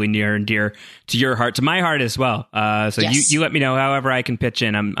that are really near and dear to your heart, to my heart as well. So yes. you let me know however I can pitch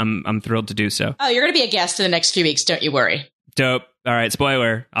in. I'm thrilled to do so. Oh, you're going to be a guest in the next few weeks. Don't you worry. Dope. All right.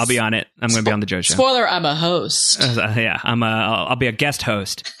 Spoiler. I'll be on it. I'm going to be on the Joe Show. Spoiler. I'm a host. Yeah. I'll be a guest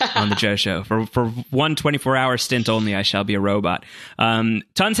host on the Joe Show for one 24-hour stint only. I shall be a robot.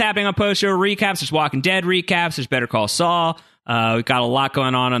 Tons happening on post show recaps. There's Walking Dead recaps. There's Better Call Saul. We've got a lot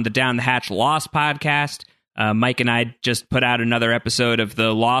going on the Down the Hatch Lost podcast. Mike and I just put out another episode of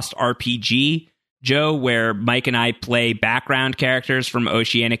the Lost RPG, Joe, where Mike and I play background characters from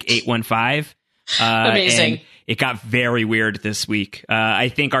Oceanic 815. Amazing. And it got very weird this week. I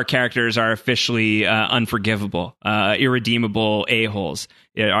think our characters are officially unforgivable, irredeemable a-holes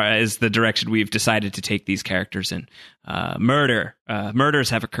is the direction we've decided to take these characters in. Murders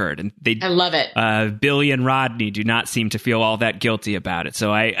have occurred, and I love it. Billy and Rodney do not seem to feel all that guilty about it.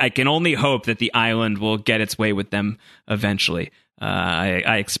 So I can only hope that the island will get its way with them eventually.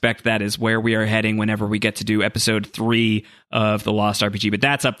 I expect that is where we are heading whenever we get to do episode 3 of the Lost RPG. But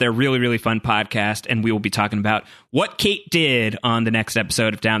that's up there. Really, really fun podcast. And we will be talking about what Kate did on the next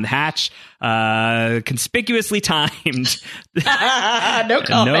episode of Down the Hatch. Conspicuously timed. No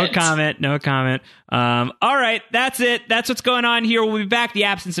comment. No comment. All right. That's it. That's what's going on here. We'll be back. The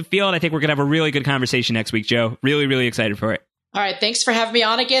Absence of Field. I think we're going to have a really good conversation next week, Joe. Really, really excited for it. All right. Thanks for having me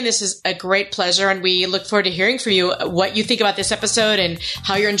on again. This is a great pleasure, and we look forward to hearing from you what you think about this episode and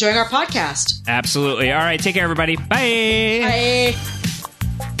how you're enjoying our podcast. Absolutely. All right. Take care, everybody. Bye. Bye.